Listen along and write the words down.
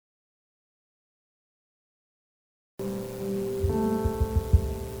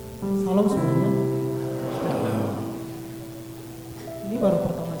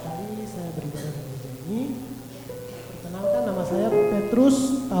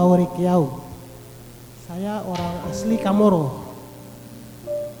Aurekiau. Saya orang asli Kamoro.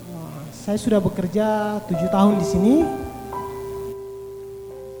 Saya sudah bekerja 7 tahun di sini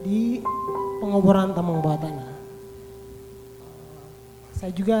di pengoboran tambang bawah tanah.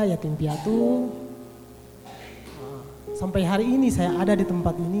 Saya juga yatim piatu. Sampai hari ini saya ada di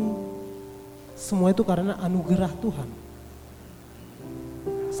tempat ini, semua itu karena anugerah Tuhan.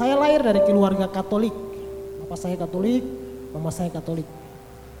 Saya lahir dari keluarga Katolik. Bapak saya Katolik, mama saya Katolik.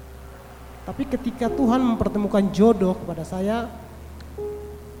 Tapi ketika Tuhan mempertemukan jodoh kepada saya,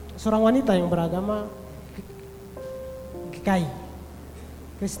 seorang wanita yang beragama GKI,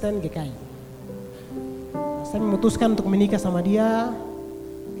 Kristen GKI. Saya memutuskan untuk menikah sama dia,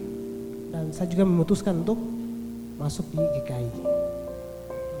 dan saya juga memutuskan untuk masuk di GKI.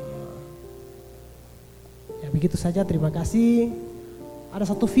 Ya begitu saja, terima kasih.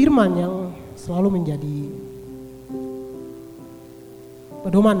 Ada satu firman yang selalu menjadi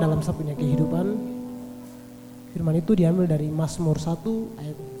pedoman dalam saya punya kehidupan. Firman itu diambil dari Mazmur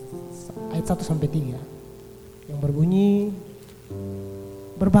 1 ayat 1 sampai 3 yang berbunyi,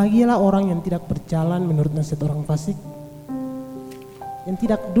 berbahagialah orang yang tidak berjalan menurut nasihat orang fasik, yang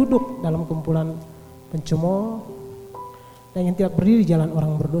tidak duduk dalam kumpulan pencemooh, dan yang tidak berdiri di jalan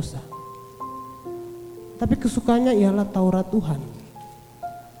orang berdosa. Tapi kesukaannya ialah Taurat Tuhan,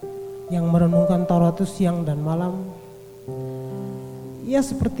 yang merenungkan Taurat itu siang dan malam. Ia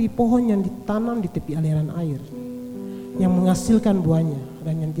seperti pohon yang ditanam di tepi aliran air, yang menghasilkan buahnya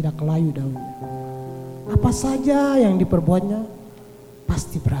dan yang tidak layu daunnya. Apa saja yang diperbuatnya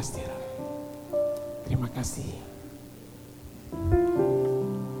pasti berhasil. Terima kasih.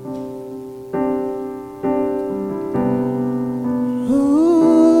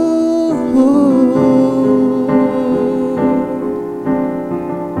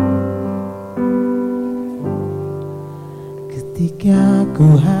 Ketika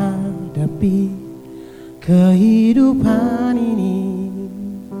ku hadapi kehidupan ini,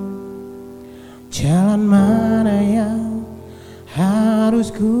 jalan mana yang harus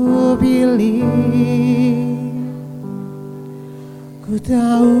ku pilih? Ku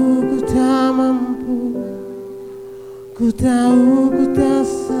tahu ku tak mampu, ku tahu ku tak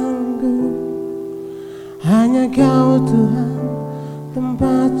sanggup. Hanya Kau Tuhan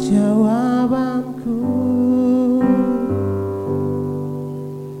tempat jawab.